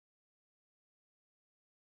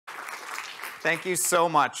Thank you so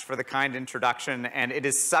much for the kind introduction, and it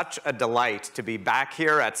is such a delight to be back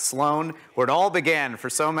here at Sloan, where it all began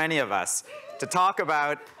for so many of us, to talk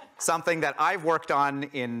about something that I've worked on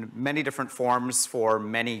in many different forms for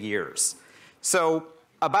many years. So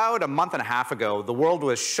about a month and a half ago, the world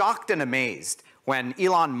was shocked and amazed when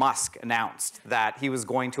Elon Musk announced that he was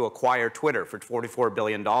going to acquire Twitter for $44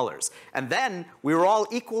 billion. And then we were all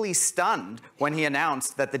equally stunned when he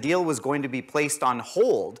announced that the deal was going to be placed on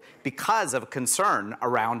hold because of concern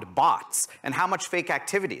around bots and how much fake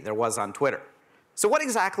activity there was on Twitter. So what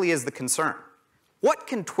exactly is the concern? What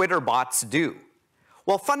can Twitter bots do?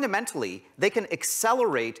 Well, fundamentally, they can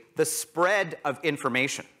accelerate the spread of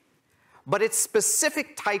information. But it's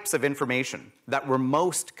specific types of information that we're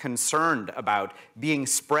most concerned about being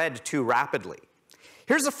spread too rapidly.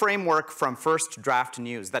 Here's a framework from First Draft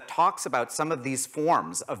News that talks about some of these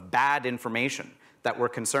forms of bad information that we're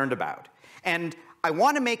concerned about. And I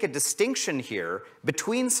want to make a distinction here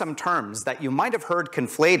between some terms that you might have heard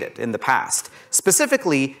conflated in the past,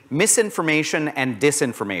 specifically misinformation and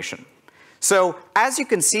disinformation. So as you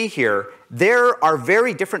can see here, there are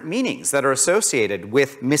very different meanings that are associated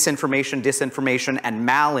with misinformation, disinformation, and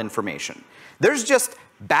malinformation. There's just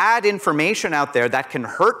bad information out there that can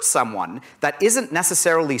hurt someone that isn't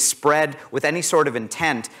necessarily spread with any sort of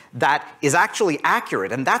intent that is actually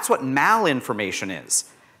accurate, and that's what malinformation is.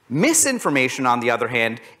 Misinformation, on the other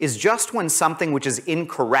hand, is just when something which is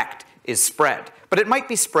incorrect is spread, but it might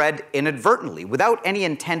be spread inadvertently, without any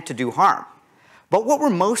intent to do harm. But what we're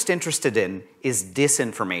most interested in is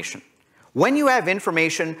disinformation. When you have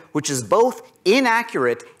information which is both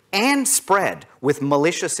inaccurate and spread with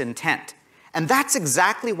malicious intent. And that's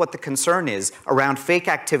exactly what the concern is around fake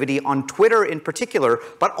activity on Twitter in particular,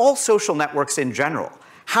 but all social networks in general.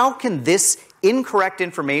 How can this incorrect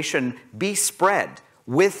information be spread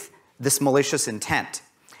with this malicious intent?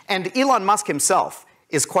 And Elon Musk himself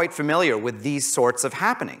is quite familiar with these sorts of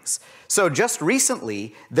happenings. So just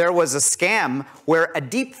recently, there was a scam where a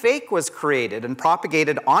deep fake was created and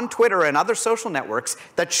propagated on Twitter and other social networks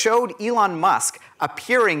that showed Elon Musk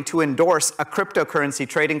appearing to endorse a cryptocurrency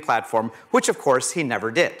trading platform, which of course he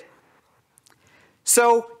never did.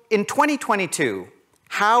 So in 2022,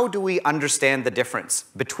 how do we understand the difference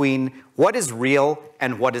between what is real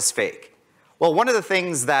and what is fake? Well, one of the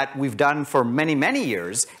things that we've done for many, many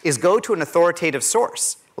years is go to an authoritative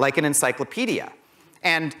source, like an encyclopedia.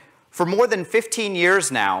 And for more than 15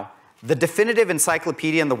 years now, the definitive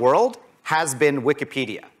encyclopedia in the world has been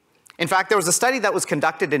Wikipedia. In fact, there was a study that was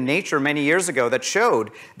conducted in Nature many years ago that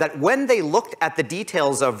showed that when they looked at the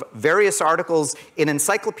details of various articles in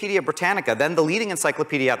Encyclopedia Britannica, then the leading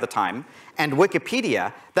encyclopedia at the time, and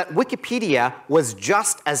Wikipedia, that Wikipedia was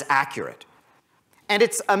just as accurate. And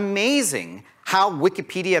it's amazing how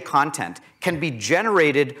Wikipedia content can be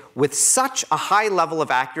generated with such a high level of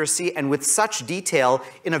accuracy and with such detail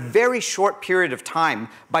in a very short period of time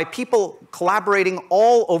by people collaborating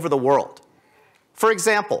all over the world. For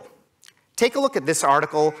example, take a look at this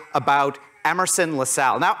article about Emerson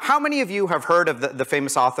LaSalle. Now, how many of you have heard of the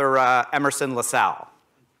famous author Emerson LaSalle?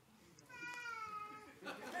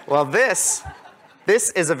 Well, this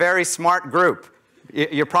is a very smart group.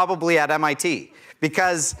 You're probably at MIT,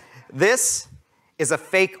 because this is a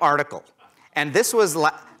fake article. And this was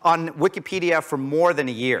on Wikipedia for more than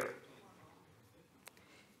a year.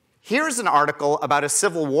 Here's an article about a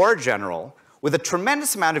Civil War general with a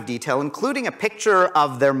tremendous amount of detail, including a picture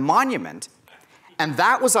of their monument. And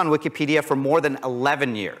that was on Wikipedia for more than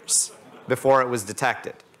 11 years before it was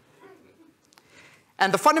detected.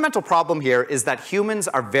 And the fundamental problem here is that humans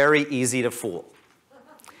are very easy to fool.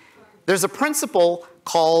 There's a principle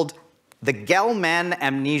called the Gell-Mann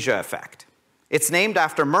amnesia effect. It's named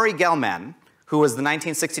after Murray Gell-Mann, who was the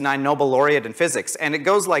 1969 Nobel laureate in physics, and it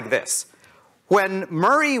goes like this. When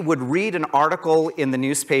Murray would read an article in the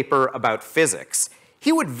newspaper about physics,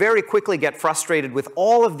 he would very quickly get frustrated with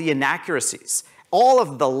all of the inaccuracies, all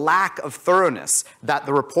of the lack of thoroughness that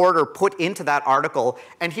the reporter put into that article,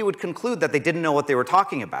 and he would conclude that they didn't know what they were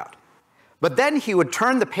talking about. But then he would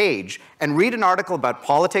turn the page and read an article about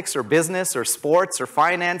politics or business or sports or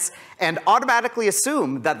finance and automatically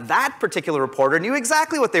assume that that particular reporter knew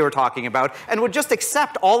exactly what they were talking about and would just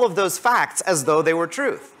accept all of those facts as though they were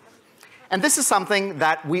truth. And this is something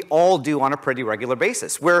that we all do on a pretty regular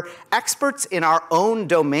basis. We're experts in our own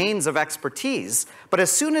domains of expertise, but as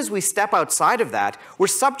soon as we step outside of that, we're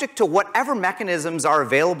subject to whatever mechanisms are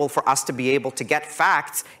available for us to be able to get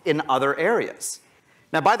facts in other areas.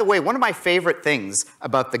 Now, by the way, one of my favorite things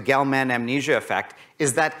about the Gell-Mann amnesia effect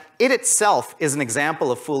is that it itself is an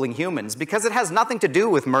example of fooling humans because it has nothing to do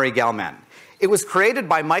with Murray Gell-Mann. It was created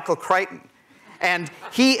by Michael Crichton. And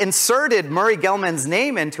he inserted Murray Gell-Mann's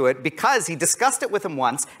name into it because he discussed it with him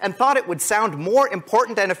once and thought it would sound more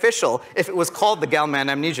important and official if it was called the Gell-Mann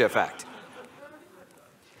amnesia effect.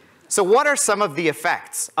 So what are some of the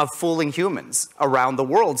effects of fooling humans around the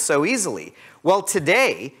world so easily? Well,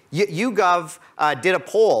 today, YouGov did a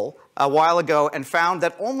poll a while ago and found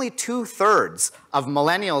that only 2/3 of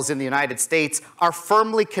millennials in the United States are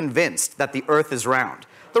firmly convinced that the Earth is round.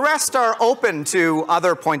 The rest are open to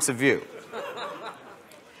other points of view.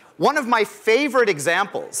 One of my favorite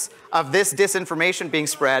examples of this disinformation being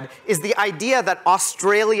spread is the idea that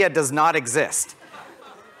Australia does not exist.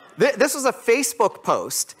 This was a Facebook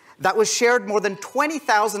post that was shared more than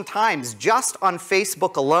 20,000 times just on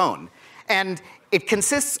Facebook alone. And it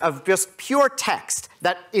consists of just pure text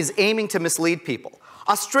that is aiming to mislead people.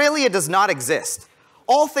 Australia does not exist.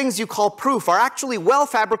 All things you call proof are actually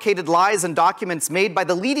well-fabricated lies and documents made by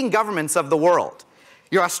the leading governments of the world.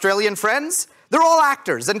 Your Australian friends? They're all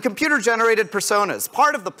actors and computer-generated personas,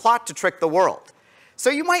 part of the plot to trick the world. So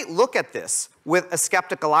you might look at this with a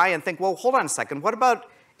skeptical eye and think, well, hold on a second, what about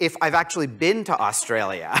if I've actually been to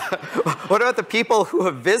Australia? What about the people who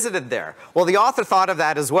have visited there? Well, the author thought of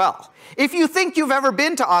that as well. If you think you've ever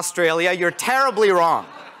been to Australia, you're terribly wrong.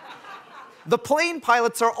 The plane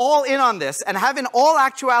pilots are all in on this and have in all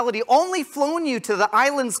actuality only flown you to the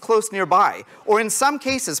islands close nearby, or in some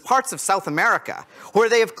cases parts of South America, where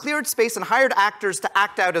they have cleared space and hired actors to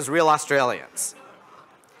act out as real Australians.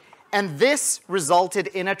 And this resulted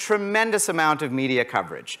in a tremendous amount of media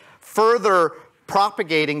coverage, further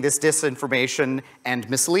propagating this disinformation and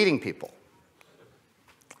misleading people.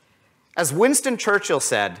 As Winston Churchill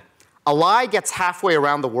said, a lie gets halfway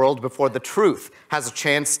around the world before the truth has a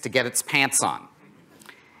chance to get its pants on.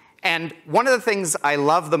 And one of the things I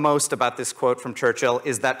love the most about this quote from Churchill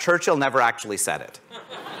is that Churchill never actually said it.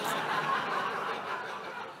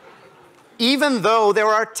 Even though there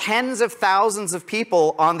are tens of thousands of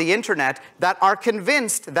people on the internet that are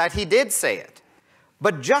convinced that he did say it.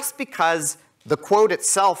 But just because the quote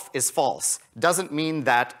itself is false doesn't mean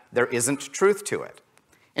that there isn't truth to it.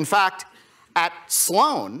 In fact, at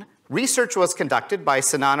Sloan, research was conducted by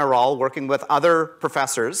Sinan Aral working with other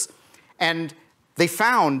professors, and they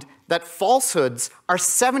found that falsehoods are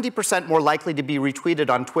 70% more likely to be retweeted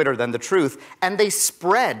on Twitter than the truth, and they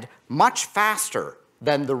spread much faster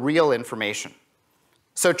than the real information.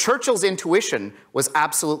 So Churchill's intuition was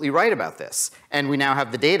absolutely right about this, and we now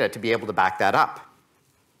have the data to be able to back that up.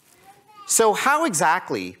 So how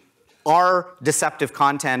exactly are deceptive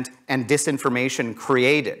content and disinformation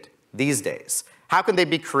created these days? How can they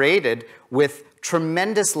be created with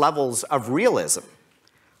tremendous levels of realism?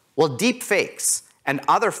 Well, deepfakes and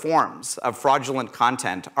other forms of fraudulent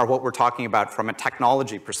content are what we're talking about from a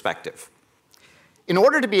technology perspective. In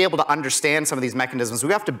order to be able to understand some of these mechanisms,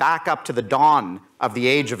 we have to back up to the dawn of the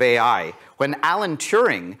age of AI, when Alan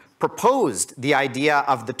Turing proposed the idea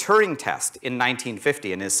of the Turing test in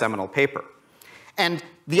 1950 in his seminal paper. And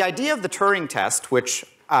the idea of the Turing test, which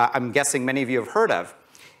I'm guessing many of you have heard of,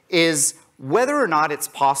 is whether or not it's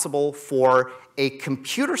possible for a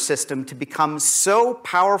computer system to become so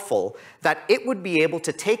powerful that it would be able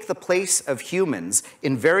to take the place of humans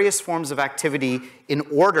in various forms of activity in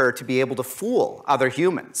order to be able to fool other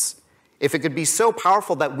humans. If it could be so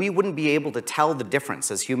powerful that we wouldn't be able to tell the difference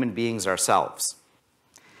as human beings ourselves.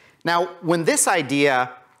 Now, when this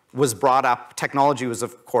idea was brought up, technology was,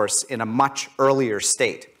 of course, in a much earlier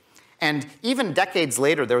state. And even decades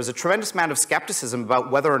later, there was a tremendous amount of skepticism about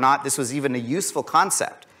whether or not this was even a useful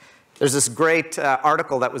concept. There's this great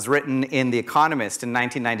article that was written in The Economist in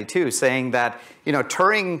 1992 saying that,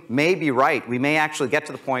 Turing may be right. We may actually get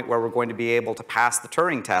to the point where we're going to be able to pass the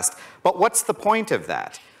Turing test. But what's the point of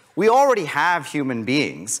that? We already have human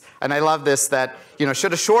beings. And I love this, that,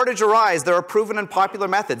 should a shortage arise, there are proven and popular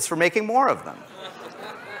methods for making more of them.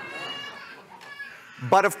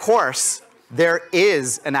 But of course, there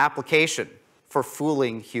is an application for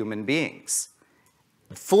fooling human beings.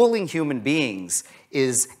 Fooling human beings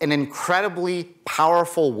is an incredibly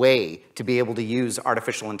powerful way to be able to use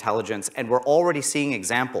artificial intelligence, and we're already seeing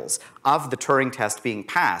examples of the Turing test being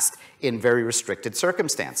passed in very restricted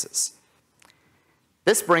circumstances.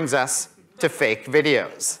 This brings us to fake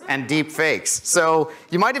videos and deep fakes. So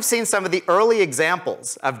you might have seen some of the early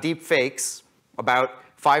examples of deep fakes about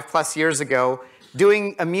 5+ years ago,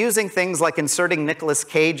 doing amusing things like inserting Nicolas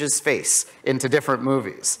Cage's face into different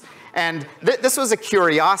movies. And this was a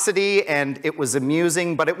curiosity, and it was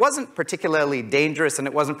amusing, but it wasn't particularly dangerous, and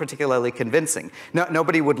it wasn't particularly convincing.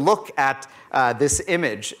 Nobody would look at this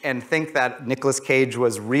image and think that Nicolas Cage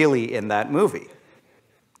was really in that movie.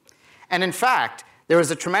 And in fact, there was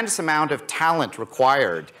a tremendous amount of talent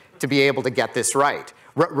required to be able to get this right.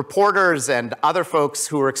 Reporters and other folks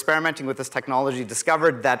who were experimenting with this technology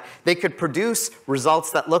discovered that they could produce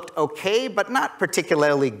results that looked okay, but not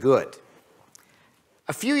particularly good.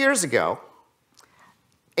 A few years ago,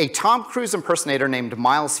 a Tom Cruise impersonator named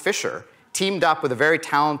Miles Fisher teamed up with a very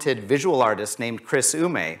talented visual artist named Chris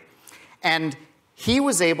Ume, and he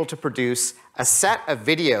was able to produce a set of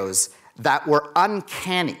videos that were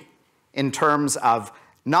uncanny in terms of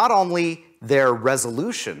not only their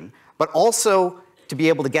resolution, but also to be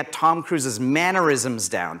able to get Tom Cruise's mannerisms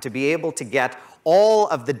down, to be able to get all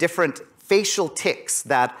of the different facial tics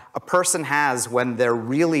that a person has when they're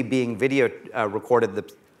really being video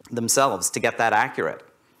recorded themselves, to get that accurate.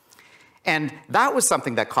 And that was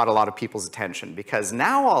something that caught a lot of people's attention, because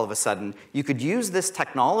now all of a sudden you could use this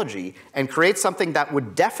technology and create something that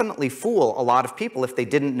would definitely fool a lot of people if they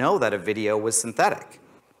didn't know that a video was synthetic.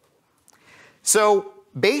 So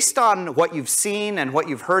based on what you've seen and what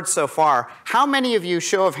you've heard so far, how many of you,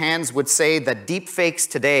 show of hands, would say that deepfakes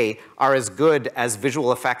today are as good as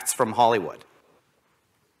visual effects from Hollywood?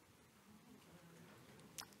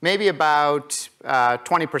 Maybe about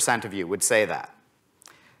 20% of you would say that.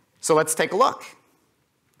 So let's take a look.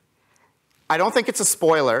 I don't think it's a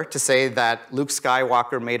spoiler to say that Luke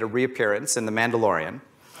Skywalker made a reappearance in The Mandalorian.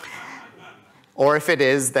 Or if it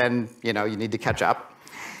is, then you need to catch up.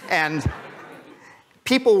 And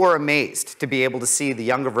people were amazed to be able to see the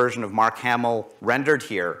younger version of Mark Hamill rendered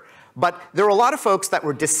here. But there were a lot of folks that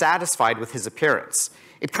were dissatisfied with his appearance.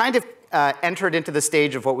 It kind of entered into the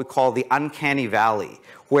stage of what we call the uncanny valley,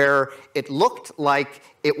 where it looked like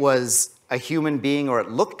it was a human being, or it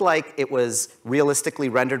looked like it was realistically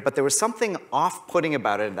rendered, but there was something off-putting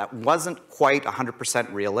about it that wasn't quite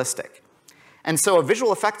 100% realistic. And so a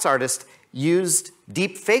visual effects artist used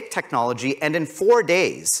deepfake technology, and in 4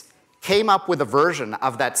 days came up with a version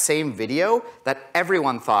of that same video that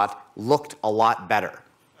everyone thought looked a lot better.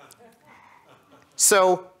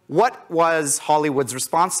 So what was Hollywood's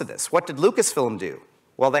response to this? What did Lucasfilm do?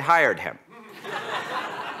 Well, they hired him.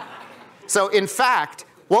 So in fact,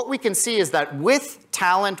 what we can see is that with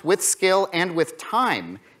talent, with skill, and with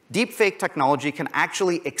time, deepfake technology can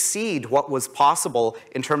actually exceed what was possible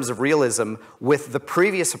in terms of realism with the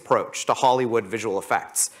previous approach to Hollywood visual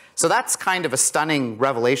effects. So that's kind of a stunning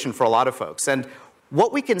revelation for a lot of folks. And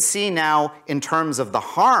what we can see now in terms of the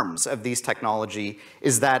harms of these technology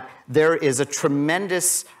is that there is a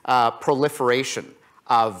tremendous proliferation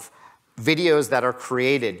of videos that are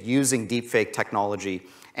created using deepfake technology.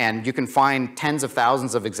 And you can find tens of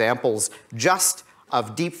thousands of examples just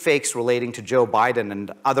of deepfakes relating to Joe Biden and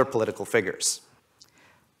other political figures.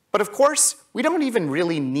 But of course, we don't even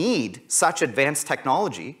really need such advanced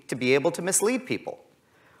technology to be able to mislead people.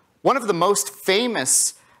 One of the most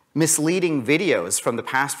famous misleading videos from the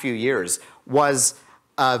past few years was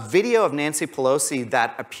a video of Nancy Pelosi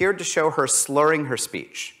that appeared to show her slurring her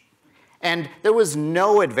speech. And there was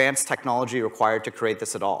no advanced technology required to create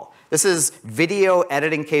this at all. This is video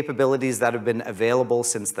editing capabilities that have been available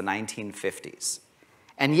since the 1950s.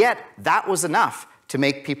 And yet, that was enough to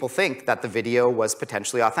make people think that the video was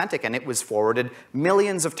potentially authentic, and it was forwarded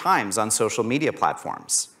millions of times on social media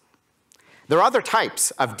platforms. There are other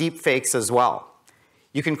types of deepfakes as well.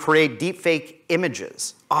 You can create deepfake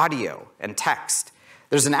images, audio, and text.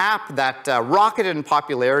 There's an app that rocketed in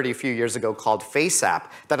popularity a few years ago called FaceApp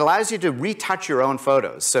that allows you to retouch your own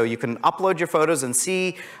photos. So you can upload your photos and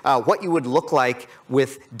see what you would look like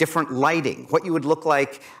with different lighting, what you would look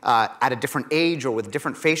like at a different age or with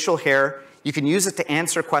different facial hair. You can use it to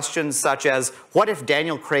answer questions such as, what if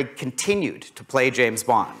Daniel Craig continued to play James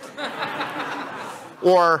Bond?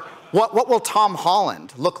 Or, what will Tom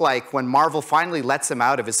Holland look like when Marvel finally lets him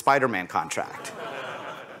out of his Spider-Man contract?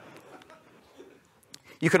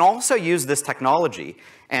 You can also use this technology,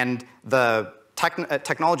 and the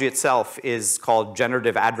technology itself is called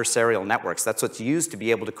generative adversarial networks. That's what's used to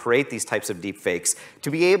be able to create these types of deepfakes,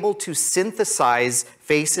 to be able to synthesize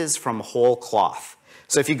faces from whole cloth.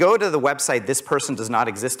 So if you go to the website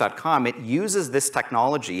thispersondoesnotexist.com, it uses this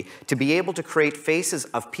technology to be able to create faces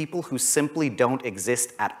of people who simply don't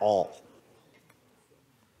exist at all.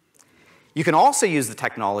 You can also use the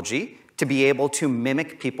technology to be able to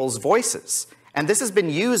mimic people's voices. And this has been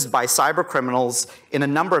used by cybercriminals in a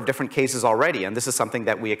number of different cases already, and this is something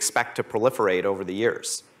that we expect to proliferate over the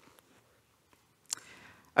years.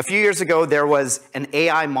 A few years ago, there was an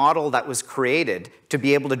AI model that was created to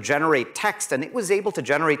be able to generate text, and it was able to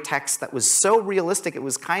generate text that was so realistic, it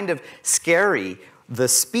was kind of scary, the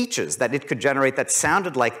speeches that it could generate that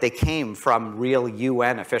sounded like they came from real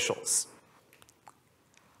UN officials.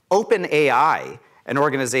 OpenAI, an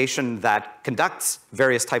organization that conducts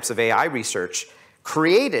various types of AI research,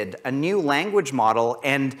 created a new language model,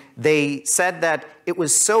 and they said that it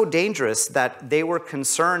was so dangerous that they were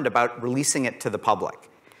concerned about releasing it to the public.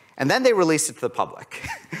 And then they released it to the public.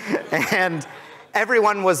 And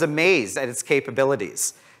everyone was amazed at its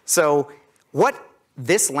capabilities. So what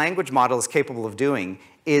this language model is capable of doing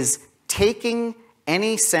is taking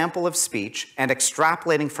any sample of speech and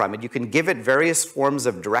extrapolating from it. You can give it various forms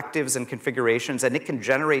of directives and configurations, and it can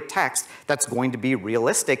generate text that's going to be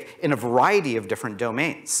realistic in a variety of different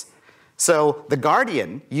domains. So The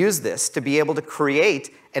Guardian used this to be able to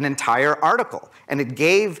create an entire article, and it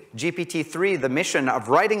gave GPT-3 the mission of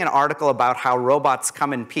writing an article about how robots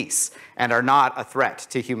come in peace and are not a threat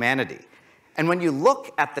to humanity. And when you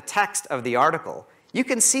look at the text of the article, you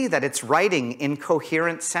can see that it's writing in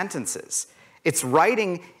coherent sentences. It's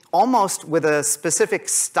writing almost with a specific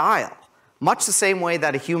style, much the same way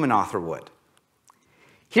that a human author would.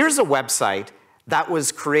 Here's a website that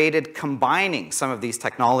was created combining some of these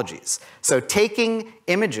technologies. So taking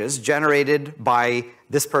images generated by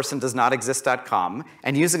thispersondoesnotexist.com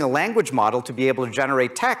and using a language model to be able to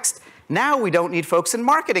generate text, now we don't need folks in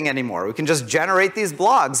marketing anymore. We can just generate these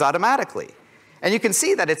blogs automatically. And you can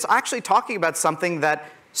see that it's actually talking about something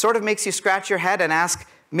that sort of makes you scratch your head and ask,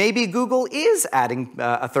 maybe Google is adding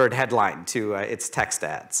a third headline to its text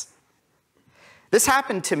ads. This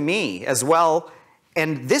happened to me as well,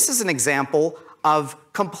 and this is an example of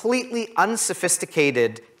completely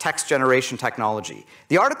unsophisticated text generation technology.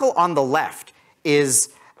 The article on the left is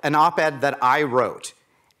an op-ed that I wrote,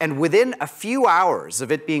 and within a few hours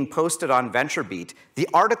of it being posted on VentureBeat, the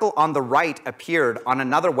article on the right appeared on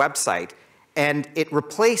another website, and it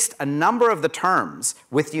replaced a number of the terms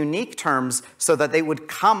with unique terms so that they would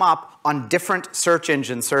come up on different search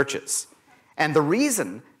engine searches. And the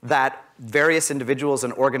reason that various individuals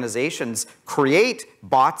and organizations create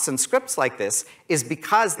bots and scripts like this is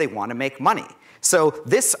because they want to make money. So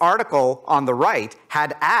this article on the right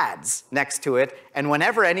had ads next to it, and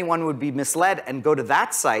whenever anyone would be misled and go to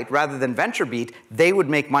that site rather than VentureBeat, they would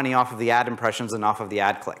make money off of the ad impressions and off of the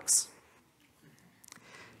ad clicks.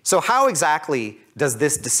 So how exactly does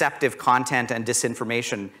this deceptive content and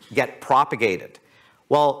disinformation get propagated?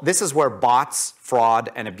 Well, this is where bots, fraud,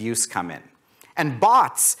 and abuse come in. And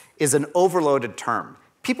bots is an overloaded term.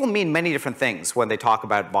 People mean many different things when they talk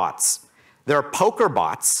about bots. There are poker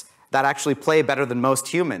bots that actually play better than most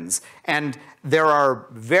humans, and there are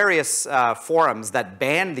various forums that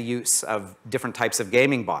ban the use of different types of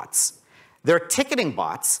gaming bots. There are ticketing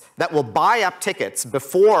bots that will buy up tickets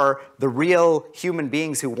before the real human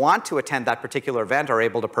beings who want to attend that particular event are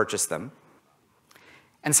able to purchase them.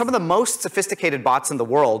 And some of the most sophisticated bots in the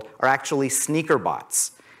world are actually sneaker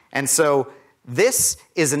bots. And so this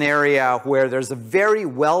is an area where there's a very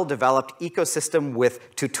well-developed ecosystem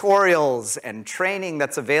with tutorials and training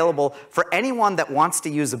that's available for anyone that wants to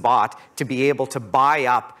use a bot to be able to buy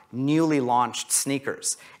up newly launched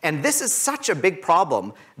sneakers. And this is such a big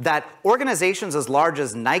problem that organizations as large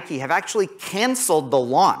as Nike have actually canceled the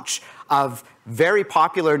launch of very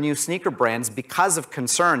popular new sneaker brands because of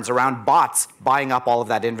concerns around bots buying up all of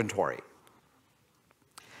that inventory.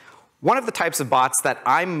 One of the types of bots that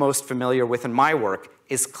I'm most familiar with in my work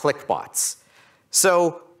is clickbots.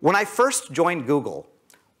 So when I first joined Google,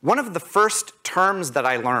 one of the first terms that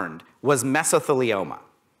I learned was mesothelioma.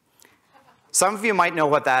 Some of you might know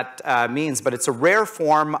what that means, but it's a rare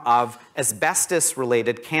form of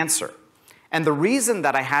asbestos-related cancer. And the reason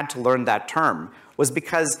that I had to learn that term was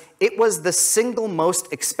because it was the single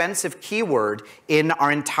most expensive keyword in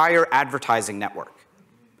our entire advertising network.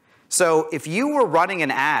 So if you were running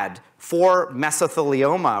an ad for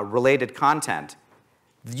mesothelioma-related content,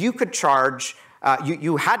 you could charge,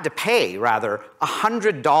 you had to pay, rather,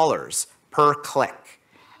 $100 per click.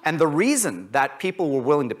 And the reason that people were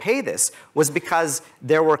willing to pay this was because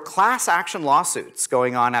there were class action lawsuits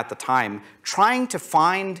going on at the time trying to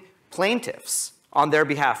find plaintiffs on their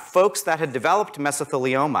behalf, folks that had developed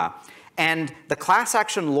mesothelioma, and the class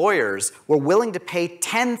action lawyers were willing to pay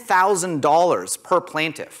 $10,000 per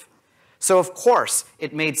plaintiff. So of course,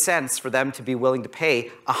 it made sense for them to be willing to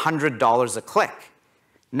pay $100 a click.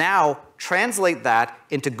 Now, translate that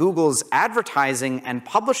into Google's advertising and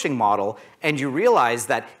publishing model, and you realize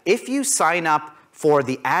that if you sign up for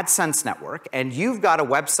the AdSense network, and you've got a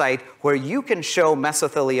website where you can show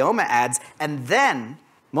mesothelioma ads, and then,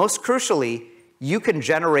 most crucially, you can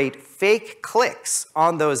generate fake clicks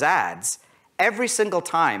on those ads, every single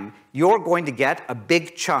time, you're going to get a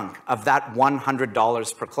big chunk of that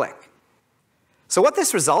 $100 per click. So what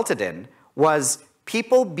this resulted in was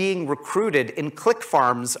people being recruited in click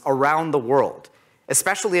farms around the world,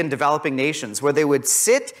 especially in developing nations, where they would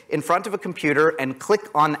sit in front of a computer and click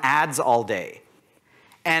on ads all day.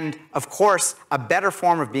 And of course, a better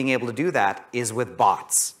form of being able to do that is with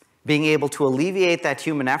bots. Being able to alleviate that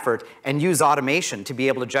human effort and use automation to be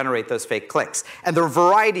able to generate those fake clicks. And there are a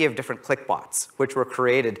variety of different click bots which were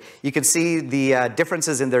created. You can see the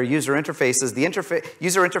differences in their user interfaces. The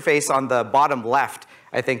user interface on the bottom left,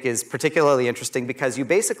 I think, is particularly interesting because you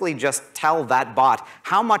basically just tell that bot,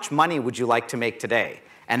 how much money would you like to make today?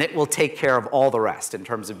 And it will take care of all the rest in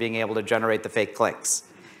terms of being able to generate the fake clicks.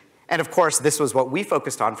 And of course, this was what we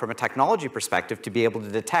focused on from a technology perspective to be able to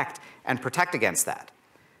detect and protect against that.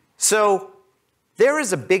 So there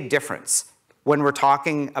is a big difference when we're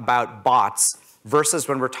talking about bots versus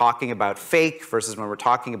when we're talking about fake versus when we're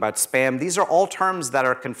talking about spam. These are all terms that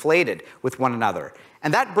are conflated with one another.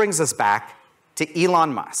 And that brings us back to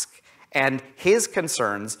Elon Musk and his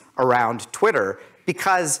concerns around Twitter,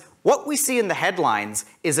 because what we see in the headlines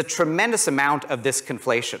is a tremendous amount of this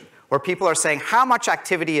conflation, where people are saying how much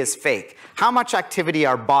activity is fake, how much activity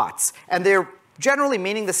are bots, and they're generally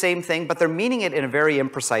meaning the same thing, but they're meaning it in a very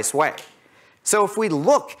imprecise way. So if we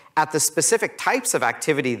look at the specific types of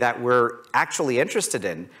activity that we're actually interested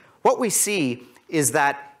in, what we see is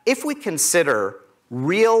that if we consider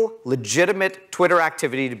real, legitimate Twitter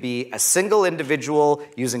activity to be a single individual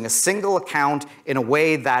using a single account in a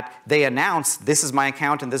way that they announce, this is my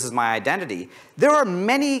account and this is my identity, there are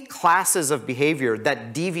many classes of behavior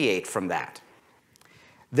that deviate from that.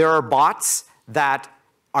 There are bots that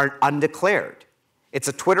are undeclared. It's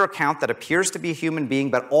a Twitter account that appears to be a human being,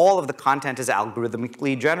 but all of the content is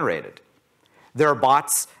algorithmically generated. There are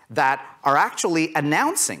bots that are actually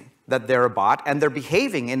announcing that they're a bot, and they're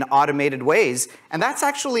behaving in automated ways. And that's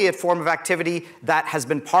actually a form of activity that has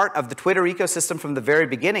been part of the Twitter ecosystem from the very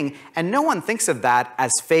beginning, and no one thinks of that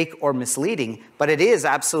as fake or misleading, but it is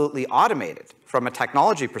absolutely automated from a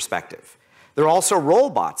technology perspective. There are also role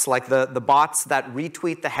bots, like the bots that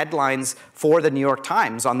retweet the headlines for the New York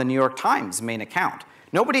Times on the New York Times main account.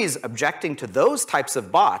 Nobody's objecting to those types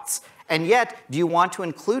of bots, and yet do you want to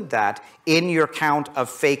include that in your count of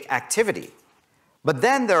fake activity? But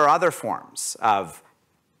then there are other forms of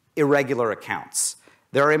irregular accounts.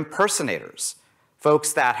 There are impersonators,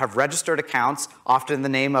 folks that have registered accounts, often in the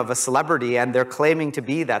name of a celebrity, and they're claiming to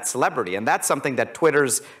be that celebrity. And that's something that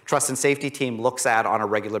Twitter's trust and safety team looks at on a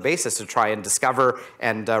regular basis to try and discover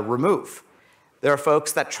and remove. There are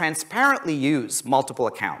folks that transparently use multiple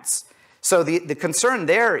accounts. So the concern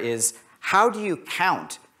there is, how do you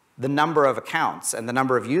count the number of accounts and the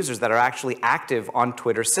number of users that are actually active on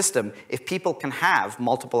Twitter's system if people can have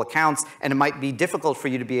multiple accounts, and it might be difficult for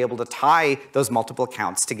you to be able to tie those multiple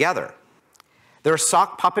accounts together. There are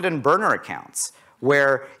sock puppet and burner accounts,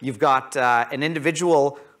 where you've got an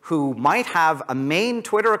individual who might have a main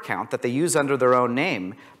Twitter account that they use under their own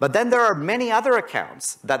name, but then there are many other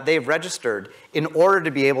accounts that they've registered in order to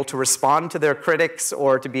be able to respond to their critics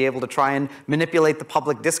or to be able to try and manipulate the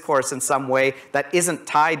public discourse in some way that isn't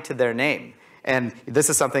tied to their name. And this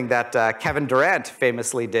is something that Kevin Durant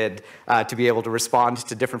famously did to be able to respond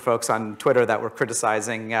to different folks on Twitter that were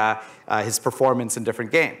criticizing his performance in different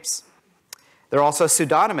games. There are also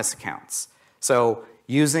pseudonymous accounts. So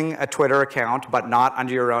using a Twitter account, but not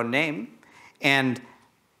under your own name. And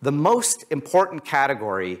the most important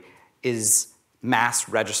category is mass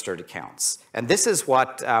registered accounts. And this is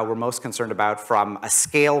what we're most concerned about from a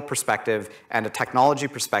scale perspective and a technology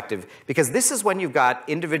perspective, because this is when you've got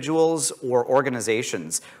individuals or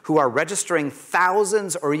organizations who are registering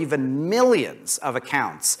thousands or even millions of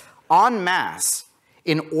accounts en masse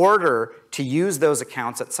in order to use those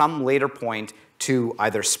accounts at some later point to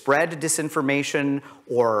either spread disinformation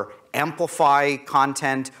or amplify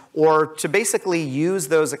content, or to basically use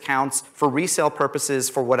those accounts for resale purposes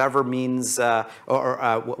for whatever means or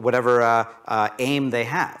whatever aim they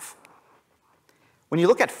have. When you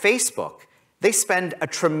look at Facebook, they spend a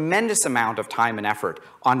tremendous amount of time and effort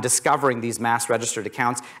on discovering these mass registered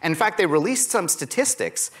accounts. And in fact, they released some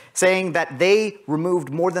statistics saying that they removed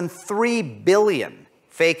more than 3 billion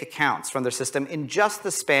fake accounts from their system in just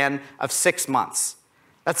the span of 6 months.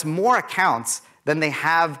 That's more accounts than they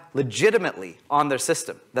have legitimately on their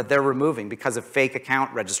system that they're removing because of fake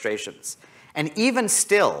account registrations. And even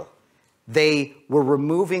still, they were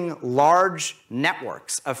removing large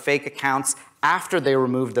networks of fake accounts after they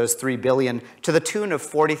removed those 3 billion to the tune of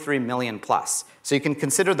 43 million plus. So you can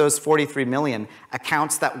consider those 43 million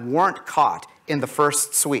accounts that weren't caught in the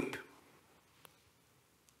first sweep.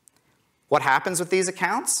 What happens with these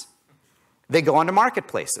accounts? They go onto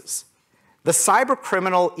marketplaces. The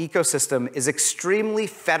cybercriminal ecosystem is extremely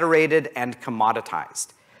federated and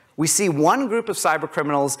commoditized. We see one group of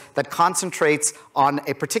cybercriminals that concentrates on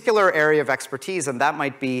a particular area of expertise, and that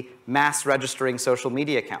might be mass registering social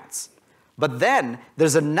media accounts. But then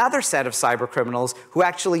there's another set of cybercriminals who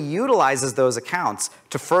actually utilizes those accounts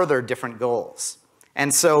to further different goals.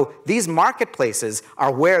 And so these marketplaces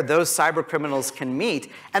are where those cybercriminals can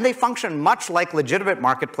meet, and they function much like legitimate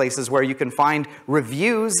marketplaces where you can find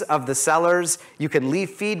reviews of the sellers, you can leave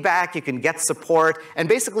feedback, you can get support, and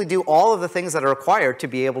basically do all of the things that are required to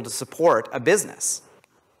be able to support a business.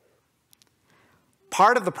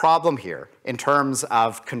 Part of the problem here, in terms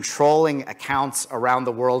of controlling accounts around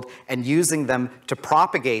the world and using them to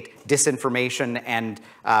propagate disinformation and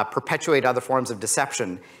perpetuate other forms of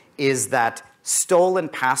deception, is that stolen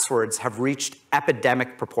passwords have reached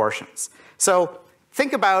epidemic proportions. So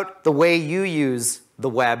think about the way you use the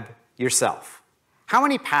web yourself. How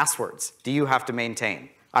many passwords do you have to maintain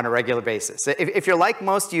on a regular basis? If you're like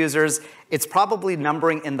most users, it's probably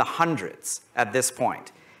numbering in the hundreds at this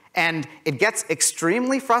point. And it gets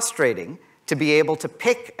extremely frustrating to be able to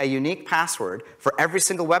pick a unique password for every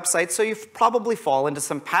single website, so you probably fall into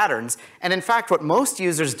some patterns. And in fact, what most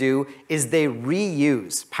users do is they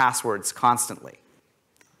reuse passwords constantly.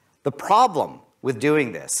 The problem with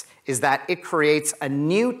doing this is that it creates a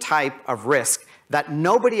new type of risk that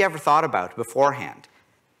nobody ever thought about beforehand.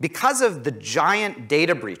 Because of the giant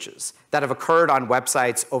data breaches that have occurred on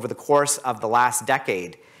websites over the course of the last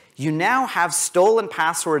decade, you now have stolen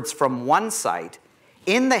passwords from one site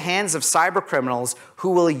in the hands of cybercriminals who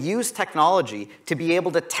will use technology to be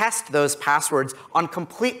able to test those passwords on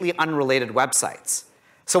completely unrelated websites.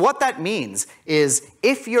 So what that means is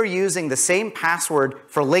if you're using the same password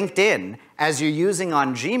for LinkedIn as you're using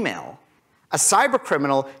on Gmail, a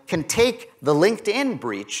cybercriminal can take the LinkedIn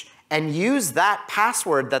breach and use that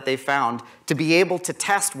password that they found to be able to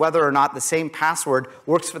test whether or not the same password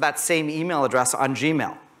works for that same email address on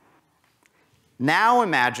Gmail. Now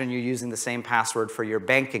imagine you're using the same password for your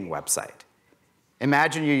banking website.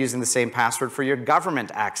 Imagine you're using the same password for your government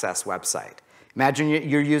access website. Imagine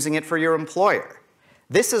you're using it for your employer.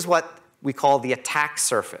 This is what we call the attack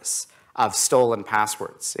surface of stolen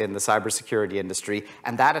passwords in the cybersecurity industry,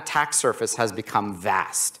 and that attack surface has become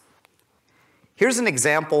vast. Here's an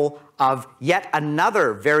example of yet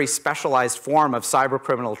another very specialized form of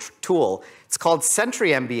cybercriminal tool. It's called Sentry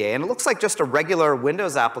MBA, and it looks like just a regular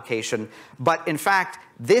Windows application, but in fact,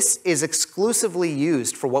 this is exclusively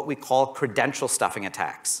used for what we call credential stuffing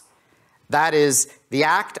attacks. That is the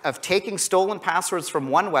act of taking stolen passwords from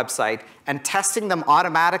one website and testing them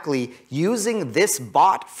automatically using this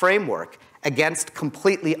bot framework against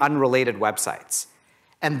completely unrelated websites.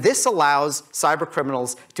 And this allows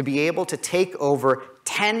cybercriminals to be able to take over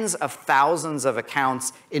tens of thousands of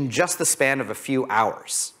accounts in just the span of a few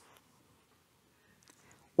hours.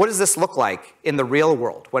 What does this look like in the real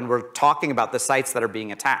world when we're talking about the sites that are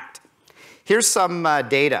being attacked? Here's some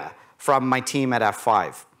data from my team at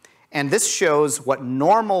F5. And this shows what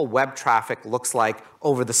normal web traffic looks like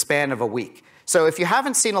over the span of a week. So if you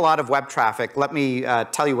haven't seen a lot of web traffic, let me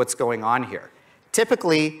tell you what's going on here.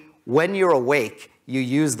 Typically, when you're awake, you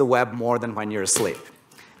use the web more than when you're asleep.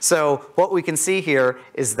 So what we can see here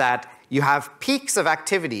is that you have peaks of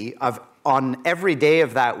activity on every day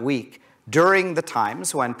of that week during the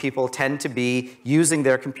times when people tend to be using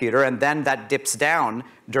their computer, and then that dips down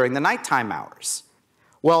during the nighttime hours.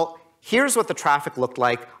 Well, here's what the traffic looked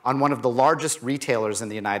like on one of the largest retailers in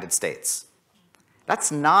the United States.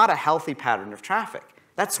 That's not a healthy pattern of traffic.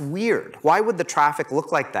 That's weird. Why would the traffic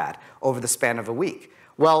look like that over the span of a week?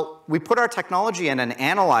 Well, we put our technology in and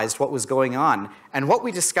analyzed what was going on, and what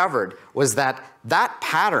we discovered was that that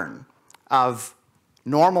pattern of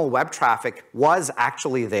normal web traffic was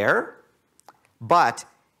actually there, but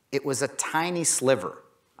it was a tiny sliver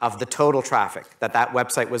of the total traffic that that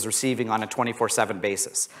website was receiving on a 24/7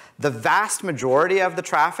 basis. The vast majority of the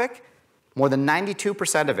traffic, more than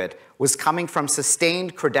 92% of it, was coming from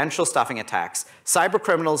sustained credential stuffing attacks.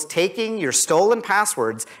 Cybercriminals taking your stolen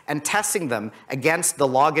passwords and testing them against the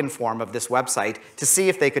login form of this website to see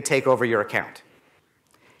if they could take over your account.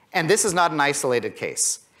 And this is not an isolated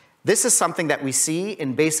case. This is something that we see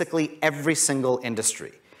in basically every single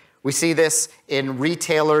industry. We see this in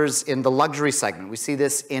retailers in the luxury segment. We see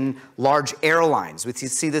this in large airlines. We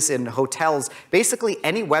see this in hotels. Basically,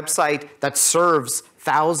 any website that serves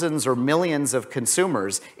thousands or millions of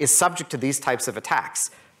consumers is subject to these types of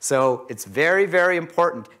attacks. So it's very, very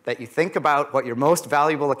important that you think about what your most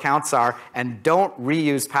valuable accounts are and don't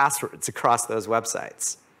reuse passwords across those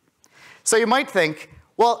websites. So you might think,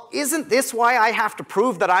 well, isn't this why I have to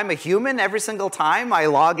prove that I'm a human every single time I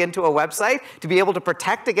log into a website to be able to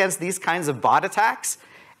protect against these kinds of bot attacks?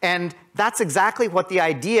 And that's exactly what the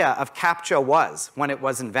idea of CAPTCHA was when it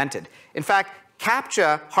was invented. In fact,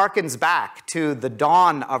 CAPTCHA harkens back to the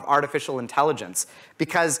dawn of artificial intelligence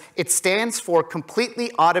because it stands for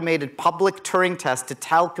Completely Automated Public Turing Test to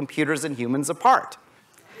Tell Computers and Humans Apart.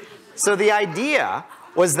 So the idea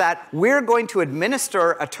was that we're going to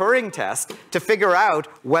administer a Turing test to figure out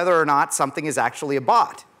whether or not something is actually a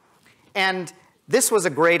bot. And this was a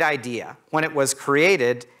great idea when it was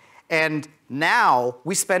created, and now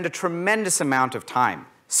we spend a tremendous amount of time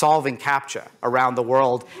solving CAPTCHA around the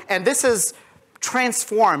world, and this has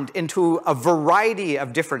transformed into a variety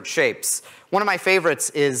of different shapes. One of my favorites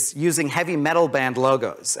is using heavy metal band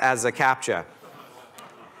logos as a CAPTCHA.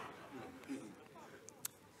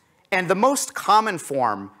 And the most common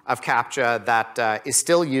form of CAPTCHA that is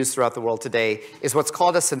still used throughout the world today is what's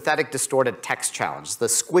called a synthetic distorted text challenge, the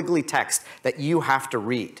squiggly text that you have to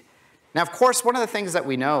read. Now, of course, one of the things that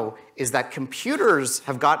we know is that computers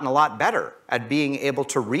have gotten a lot better at being able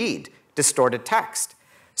to read distorted text.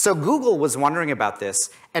 So Google was wondering about this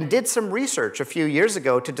and did some research a few years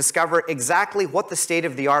ago to discover exactly what the state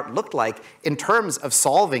of the art looked like in terms of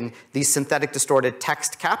solving these synthetic distorted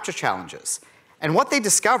text CAPTCHA challenges. And what they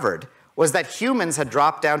discovered was that humans had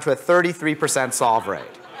dropped down to a 33% solve rate.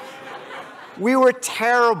 We were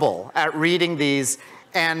terrible at reading these,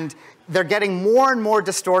 and they're getting more and more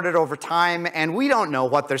distorted over time, and we don't know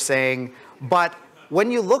what they're saying. But when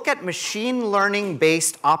you look at machine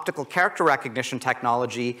learning-based optical character recognition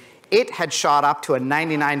technology, it had shot up to a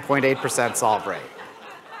 99.8% solve rate.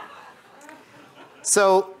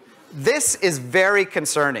 So this is very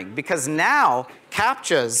concerning, because now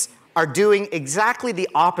CAPTCHAs are doing exactly the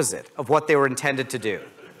opposite of what they were intended to do.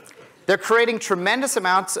 They're creating tremendous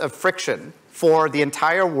amounts of friction for the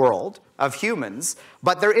entire world of humans,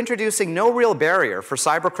 but they're introducing no real barrier for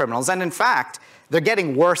cybercriminals, and in fact, they're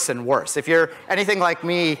getting worse and worse. If you're anything like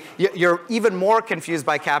me, you're even more confused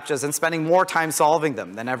by CAPTCHAs and spending more time solving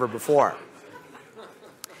them than ever before.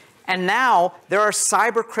 And now, there are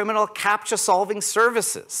cybercriminal CAPTCHA solving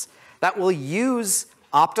services that will use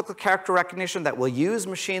optical character recognition, that will use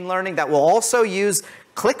machine learning, that will also use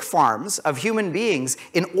click farms of human beings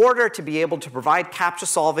in order to be able to provide CAPTCHA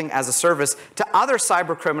solving as a service to other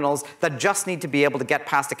cyber criminals that just need to be able to get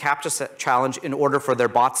past a CAPTCHA challenge in order for their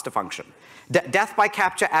bots to function. Death by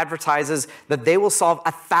CAPTCHA advertises that they will solve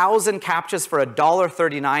 1,000 CAPTCHAs for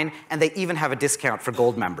 $1.39, and they even have a discount for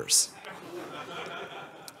gold members.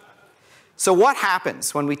 So what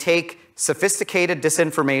happens when we take sophisticated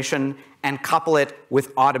disinformation and couple it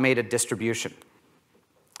with automated distribution?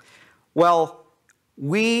 Well,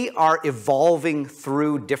 we are evolving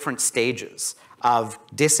through different stages of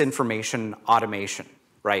disinformation automation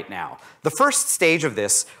right now. The first stage of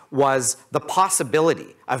this was the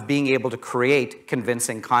possibility of being able to create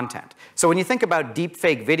convincing content. So when you think about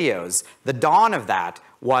deepfake videos, the dawn of that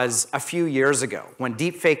was a few years ago, when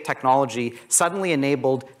deepfake technology suddenly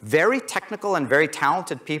enabled very technical and very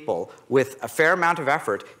talented people with a fair amount of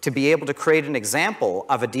effort to be able to create an example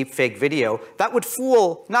of a deepfake video that would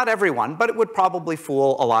fool not everyone, but it would probably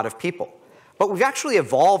fool a lot of people. But we've actually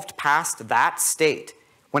evolved past that state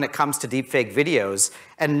when it comes to deepfake videos.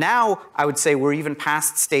 And now I would say we're even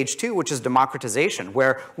past stage 2, which is democratization,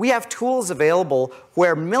 where we have tools available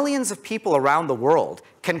where millions of people around the world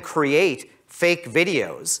can create fake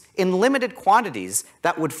videos in limited quantities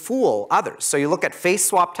that would fool others. So you look at face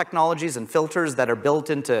swap technologies and filters that are built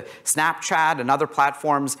into Snapchat and other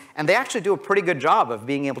platforms, and they actually do a pretty good job of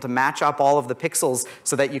being able to match up all of the pixels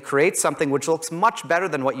so that you create something which looks much better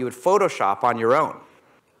than what you would Photoshop on your own.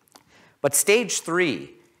 But stage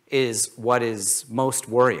 3 is what is most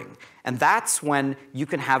worrying. And that's when you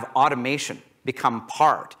can have automation become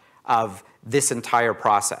part of this entire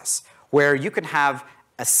process, where you can have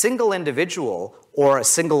a single individual or a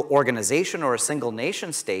single organization or a single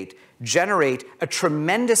nation state generate a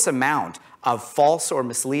tremendous amount of false or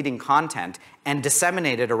misleading content and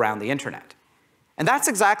disseminate it around the internet. And that's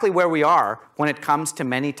exactly where we are when it comes to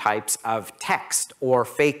many types of text or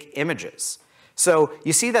fake images. So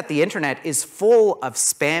you see that the internet is full of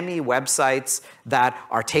spammy websites that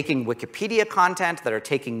are taking Wikipedia content, that are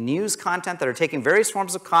taking news content, that are taking various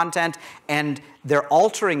forms of content, and they're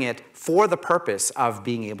altering it for the purpose of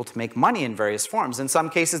being able to make money in various forms. In some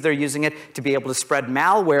cases, they're using it to be able to spread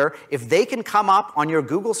malware. If they can come up on your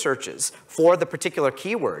Google searches for the particular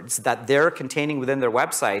keywords that they're containing within their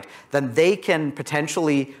website, then they can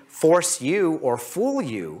potentially force you or fool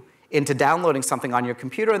you into downloading something on your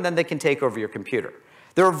computer, and then they can take over your computer.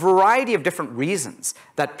 There are a variety of different reasons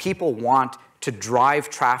that people want to drive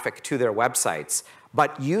traffic to their websites,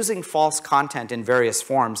 but using false content in various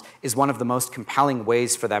forms is one of the most compelling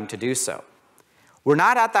ways for them to do so. We're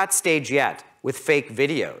not at that stage yet with fake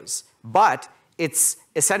videos, but it's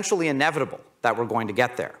essentially inevitable that we're going to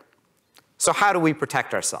get there. So how do we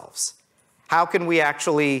protect ourselves? How can we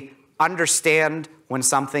actually understand when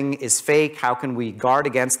something is fake? How can we guard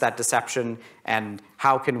against that deception? And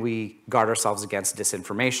how can we guard ourselves against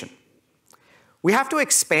disinformation? We have to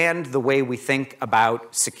expand the way we think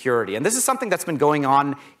about security. And this is something that's been going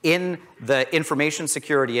on in the information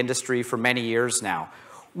security industry for many years now.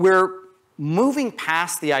 We're moving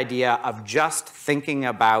past the idea of just thinking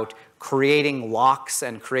about creating locks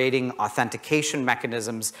and creating authentication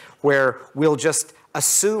mechanisms where we'll just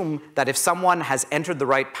assume that if someone has entered the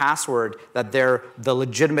right password, that they're the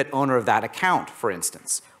legitimate owner of that account, for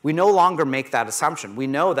instance. We no longer make that assumption. We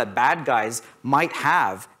know that bad guys might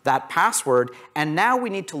have that password, and now we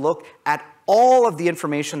need to look at all of the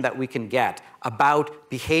information that we can get about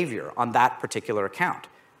behavior on that particular account.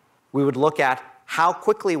 We would look at how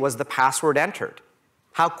quickly was the password entered?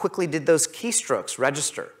 How quickly did those keystrokes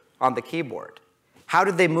register on the keyboard? How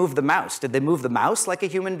did they move the mouse? Did they move the mouse like a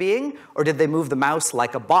human being, or did they move the mouse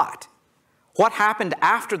like a bot? What happened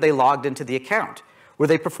after they logged into the account? Were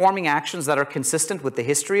they performing actions that are consistent with the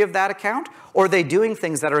history of that account, or are they doing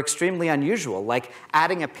things that are extremely unusual, like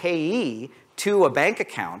adding a payee to a bank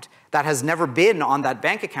account that has never been on that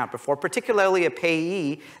bank account before, particularly a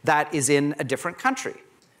payee that is in a different country?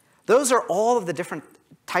 Those are all of the different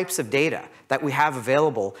types of data that we have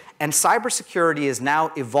available, and cybersecurity is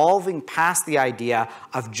now evolving past the idea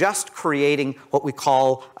of just creating what we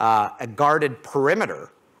call a guarded perimeter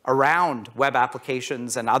around web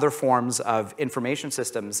applications and other forms of information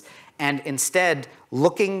systems, and instead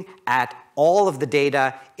looking at all of the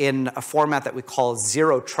data in a format that we call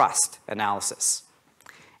zero trust analysis.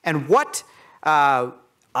 And what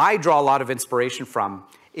I draw a lot of inspiration from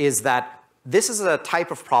is that this is a type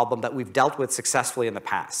of problem that we've dealt with successfully in the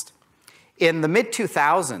past. In the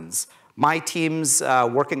mid-2000s, my teams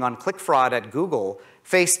working on click fraud at Google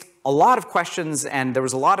faced a lot of questions, and there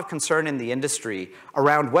was a lot of concern in the industry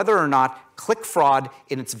around whether or not click fraud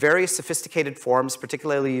in its various sophisticated forms,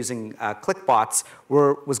 particularly using clickbots,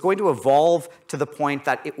 was going to evolve to the point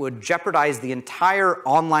that it would jeopardize the entire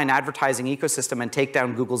online advertising ecosystem and take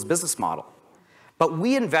down Google's business model. But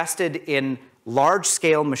we invested in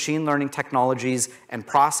large-scale machine learning technologies and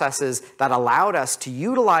processes that allowed us to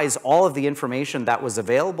utilize all of the information that was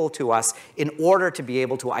available to us in order to be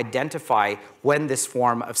able to identify when this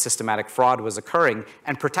form of systematic fraud was occurring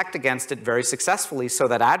and protect against it very successfully so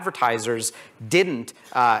that advertisers didn't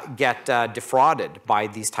get defrauded by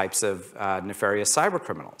these types of nefarious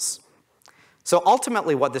cybercriminals. So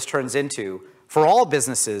ultimately what this turns into for all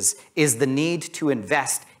businesses is the need to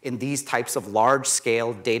invest in these types of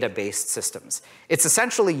large-scale data-based systems. It's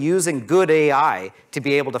essentially using good AI to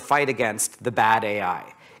be able to fight against the bad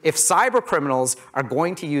AI. If cybercriminals are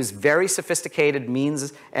going to use very sophisticated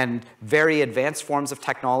means and very advanced forms of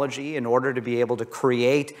technology in order to be able to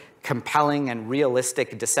create compelling and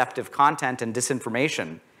realistic deceptive content and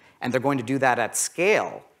disinformation, and they're going to do that at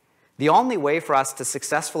scale, the only way for us to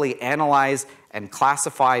successfully analyze and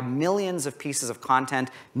classify millions of pieces of content,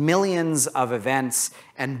 millions of events,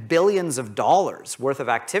 and billions of dollars worth of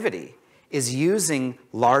activity is using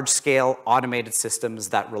large-scale automated systems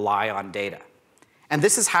that rely on data. And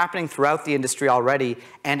this is happening throughout the industry already,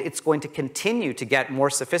 and it's going to continue to get more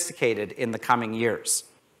sophisticated in the coming years.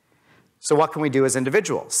 So what can we do as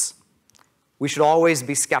individuals? We should always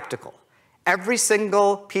be skeptical. Every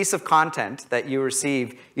single piece of content that you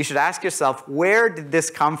receive, you should ask yourself, where did this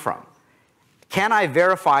come from? Can I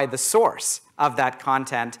verify the source of that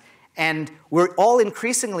content? And we're all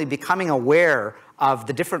increasingly becoming aware of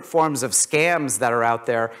the different forms of scams that are out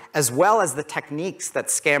there, as well as the techniques that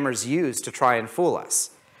scammers use to try and fool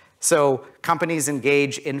us. So companies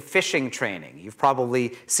engage in phishing training. You've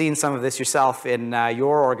probably seen some of this yourself in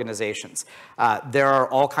your organizations. There are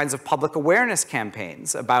all kinds of public awareness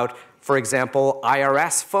campaigns about, for example,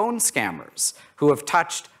 IRS phone scammers who have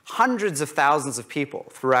touched hundreds of thousands of people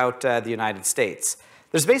throughout the United States.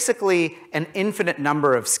 There's basically an infinite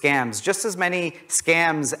number of scams, just as many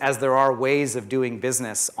scams as there are ways of doing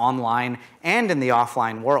business online and in the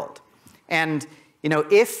offline world. And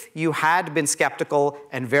if you had been skeptical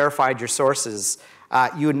and verified your sources,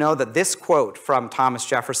 you would know that this quote from Thomas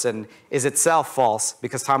Jefferson is itself false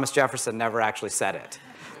because Thomas Jefferson never actually said it.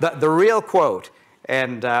 The real quote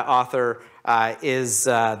and author is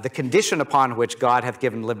the condition upon which God hath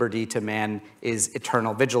given liberty to man is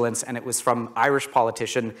eternal vigilance, and it was from Irish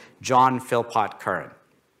politician John Philpott Curran.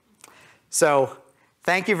 So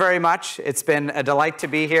thank you very much. It's been a delight to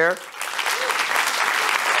be here.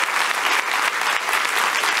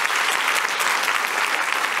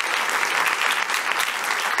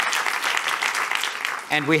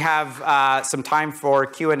 And we have some time for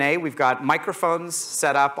Q&A. We've got microphones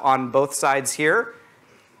set up on both sides here.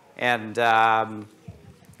 And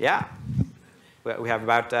yeah, we have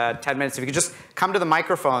about 10 minutes. If you could just come to the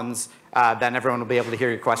microphones, then everyone will be able to hear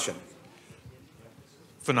your question.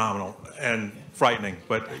 Phenomenal and frightening,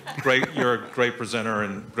 but great. You're a great presenter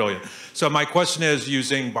and brilliant. So my question is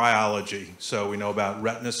using biology. So we know about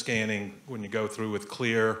retina scanning when you go through with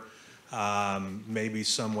clear, maybe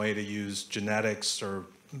some way to use genetics or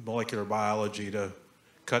molecular biology to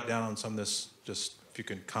cut down on some of this. Just if you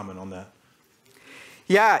can comment on that.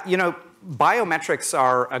 Yeah, you know, biometrics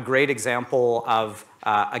are a great example of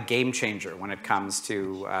a game changer when it comes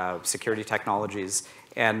to security technologies.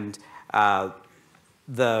 And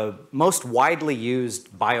the most widely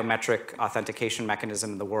used biometric authentication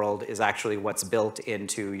mechanism in the world is actually what's built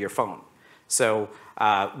into your phone. So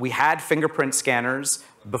we had fingerprint scanners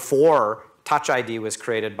before Touch ID was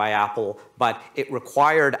created by Apple, but it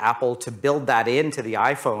required Apple to build that into the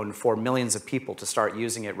iPhone for millions of people to start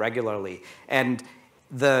using it regularly. And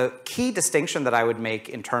the key distinction that I would make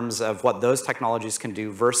in terms of what those technologies can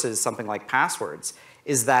do versus something like passwords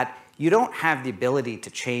is that you don't have the ability to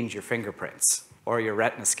change your fingerprints or your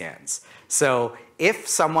retina scans. So if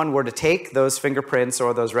someone were to take those fingerprints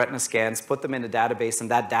or those retina scans, put them in a database, and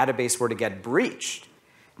that database were to get breached,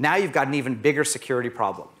 now you've got an even bigger security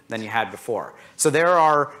problem than you had before. So there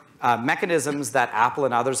are mechanisms that Apple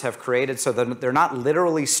and others have created so that they're not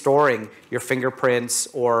literally storing your fingerprints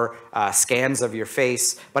or scans of your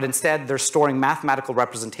face, but instead they're storing mathematical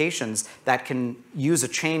representations that can use a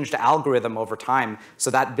changed algorithm over time, so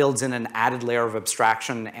that builds in an added layer of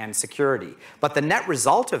abstraction and security. But the net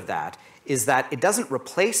result of that is that it doesn't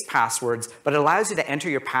replace passwords, but it allows you to enter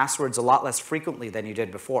your passwords a lot less frequently than you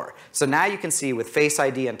did before. So now you can see with Face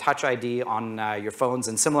ID and Touch ID on your phones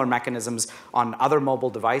and similar mechanisms on other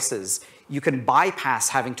mobile devices, you can bypass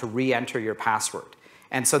having to re-enter your password.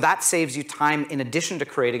 And so that saves you time in addition to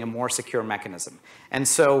creating a more secure mechanism. And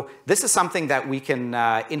so this is something that we can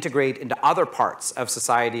integrate into other parts of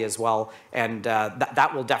society as well, and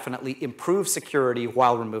that will definitely improve security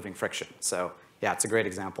while removing friction. So yeah, it's a great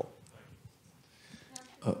example.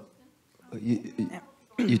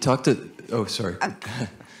 You talked to, oh, sorry.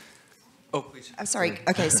 Oh, please. I'm sorry.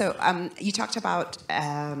 Okay, so you talked about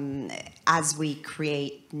as we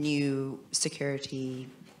create new security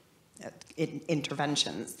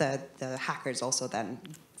interventions, the hackers also then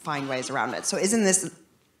find ways around it. So isn't this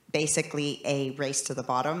basically a race to the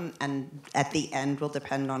bottom, and at the end will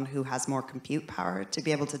depend on who has more compute power to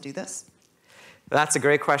be able to do this? That's a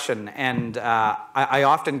great question, and I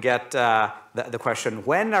often get the question,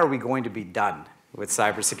 when are we going to be done with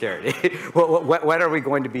cybersecurity? When are we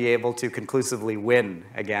going to be able to conclusively win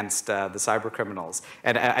against the cybercriminals?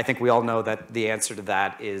 And I think we all know that the answer to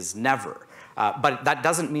that is never. But that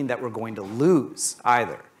doesn't mean that we're going to lose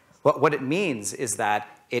either. What it means is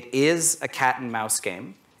that it is a cat and mouse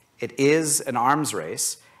game. It is an arms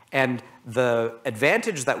race. And the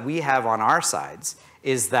advantage that we have on our sides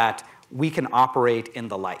is that we can operate in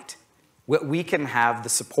the light. We can have the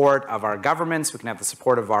support of our governments, we can have the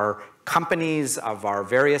support of our companies, of our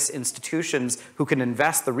various institutions who can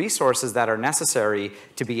invest the resources that are necessary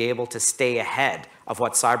to be able to stay ahead of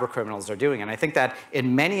what cybercriminals are doing. And I think that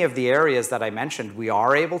in many of the areas that I mentioned, we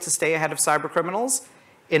are able to stay ahead of cybercriminals.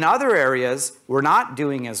 In other areas, we're not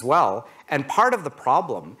doing as well. And part of the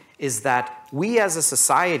problem is that we as a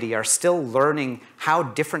society are still learning how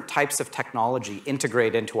different types of technology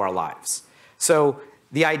integrate into our lives. So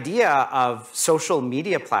the idea of social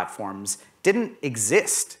media platforms didn't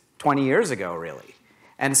exist 20 years ago, really.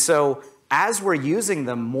 And so as we're using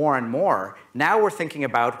them more and more, now we're thinking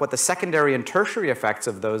about what the secondary and tertiary effects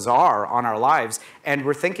of those are on our lives, and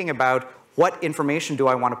we're thinking about what information do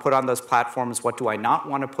I want to put on those platforms, what do I not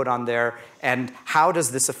want to put on there, and how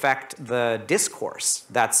does this affect the discourse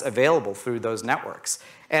that's available through those networks.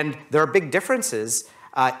 And there are big differences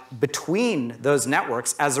between those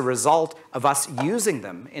networks as a result of us using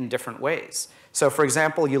them in different ways. So for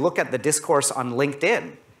example, you look at the discourse on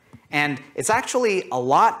LinkedIn, and it's actually a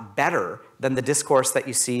lot better than the discourse that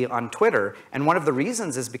you see on Twitter. And one of the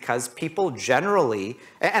reasons is because people generally,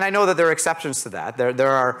 and I know that there are exceptions to that.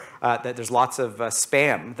 There's lots of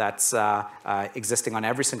spam that's existing on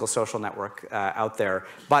every single social network out there.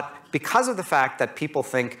 But because of the fact that people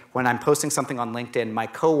think when I'm posting something on LinkedIn, my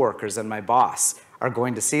coworkers and my boss are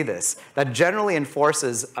going to see this, that generally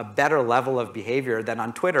enforces a better level of behavior than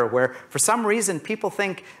on Twitter, where for some reason people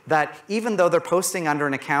think that even though they're posting under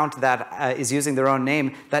an account that is using their own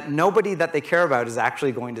name, that nobody that they care about is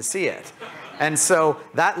actually going to see it. And so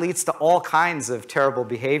that leads to all kinds of terrible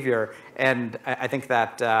behavior. And I think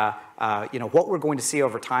that what we're going to see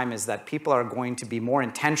over time is that people are going to be more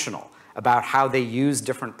intentional about how they use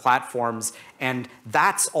different platforms. And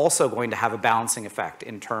that's also going to have a balancing effect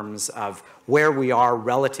in terms of where we are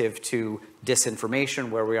relative to disinformation,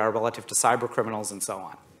 where we are relative to cybercriminals, and so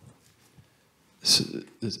on. So,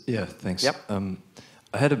 yeah, thanks. Yep.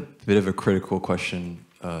 I had a bit of a critical question.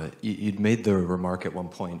 You'd made the remark at one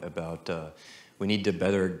point about we need to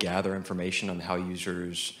better gather information on how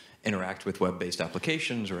users interact with web-based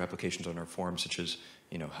applications or applications on our forums, such as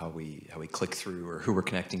how we click through or who we're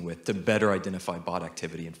connecting with, to better identify bot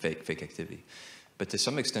activity and fake activity. But to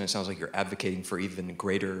some extent, it sounds like you're advocating for even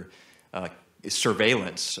greater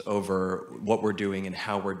surveillance over what we're doing and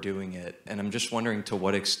how we're doing it. And I'm just wondering to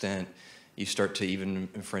what extent you start to even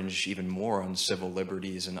infringe even more on civil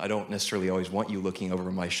liberties. And I don't necessarily always want you looking over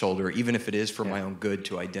my shoulder, even if it is for my own good,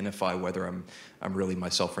 to identify whether I'm really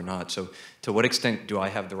myself or not. So to what extent do I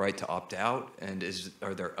have the right to opt out? And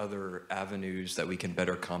are there other avenues that we can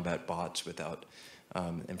better combat bots without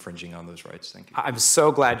infringing on those rights? Thank you. I'm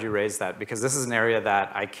so glad you raised that, because this is an area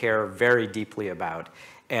that I care very deeply about.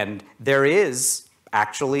 And there is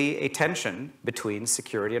actually a tension between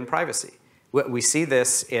security and privacy. We see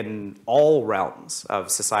this in all realms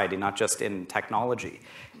of society, not just in technology.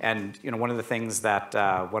 And one of the things that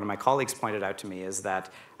one of my colleagues pointed out to me is that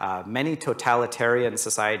many totalitarian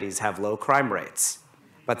societies have low crime rates,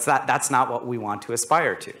 but that's not what we want to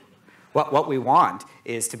aspire to. What we want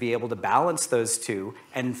is to be able to balance those two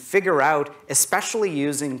and figure out, especially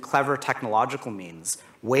using clever technological means,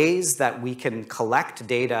 ways that we can collect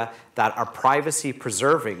data that are privacy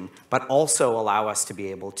preserving, but also allow us to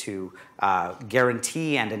be able to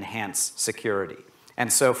guarantee and enhance security.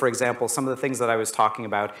 And so, for example, some of the things that I was talking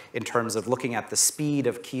about in terms of looking at the speed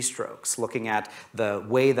of keystrokes, looking at the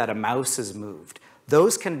way that a mouse is moved,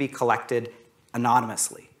 those can be collected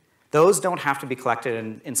anonymously. Those don't have to be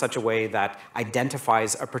collected in such a way that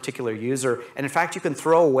identifies a particular user. And in fact, you can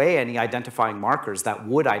throw away any identifying markers that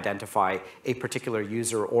would identify a particular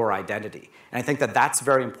user or identity. And I think that that's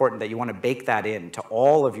very important, that you want to bake that into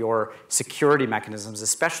all of your security mechanisms,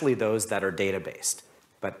 especially those that are data-based.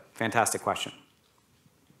 But fantastic question.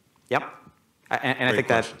 Yep. And I think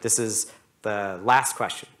that this is the last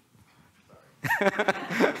question.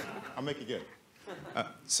 I'll make it good.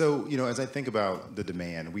 So, as I think about the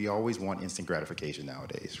demand, we always want instant gratification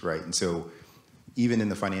nowadays, right? And so even in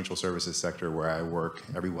the financial services sector where I work,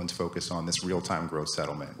 everyone's focused on this real-time gross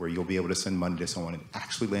settlement, where you'll be able to send money to someone and it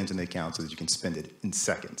actually lands in the account so that you can spend it in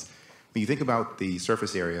seconds. When you think about the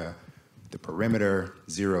surface area, the perimeter,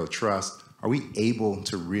 zero trust, are we able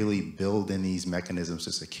to really build in these mechanisms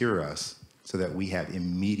to secure us so that we have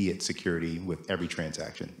immediate security with every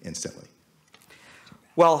transaction instantly?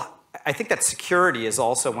 Well, I think that security is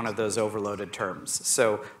also one of those overloaded terms.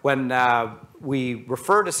 So when we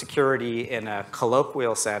refer to security in a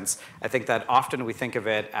colloquial sense, I think that often we think of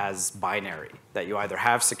it as binary, that you either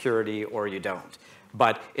have security or you don't.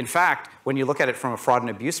 But in fact, when you look at it from a fraud and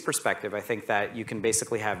abuse perspective, I think that you can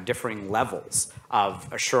basically have differing levels of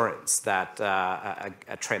assurance that a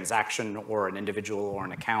transaction or an individual or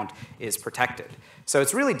an account is protected. So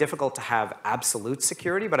it's really difficult to have absolute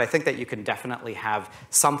security, but I think that you can definitely have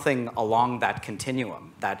something along that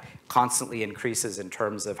continuum that constantly increases in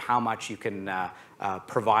terms of how much you can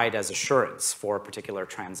provide as assurance for a particular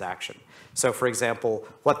transaction. So for example,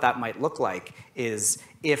 what that might look like is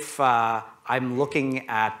if I'm looking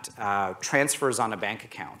at transfers on a bank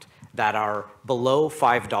account that are below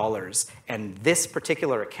 $5, and this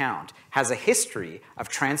particular account has a history of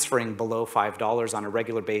transferring below $5 on a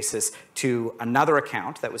regular basis to another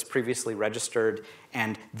account that was previously registered,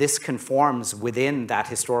 and this conforms within that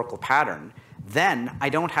historical pattern, then I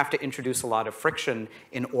don't have to introduce a lot of friction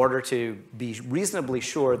in order to be reasonably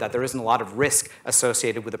sure that there isn't a lot of risk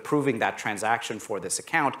associated with approving that transaction for this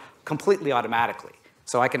account completely automatically.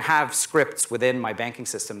 So I can have scripts within my banking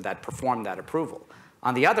system that perform that approval.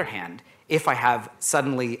 On the other hand, if I have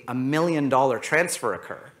suddenly $1 million transfer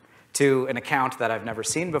occur to an account that I've never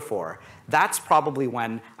seen before, that's probably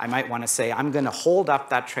when I might want to say, I'm going to hold up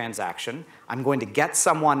that transaction, I'm going to get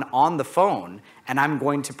someone on the phone, and I'm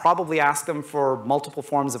going to probably ask them for multiple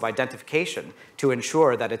forms of identification to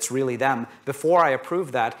ensure that it's really them before I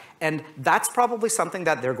approve that. And that's probably something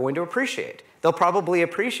that they're going to appreciate. They'll probably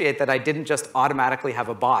appreciate that I didn't just automatically have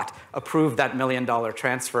a bot approve that $1 million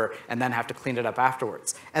transfer and then have to clean it up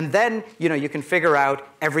afterwards. And then you can figure out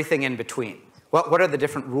everything in between. What are the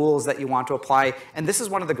different rules that you want to apply? And this is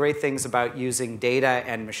one of the great things about using data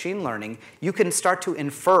and machine learning. You can start to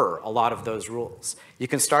infer a lot of those rules. You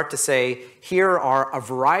can start to say, here are a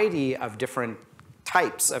variety of different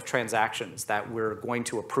types of transactions that we're going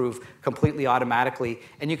to approve completely automatically.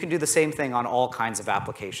 And you can do the same thing on all kinds of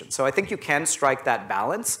applications. So I think you can strike that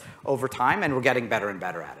balance over time, and we're getting better and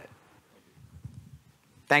better at it.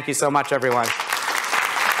 Thank you so much, everyone.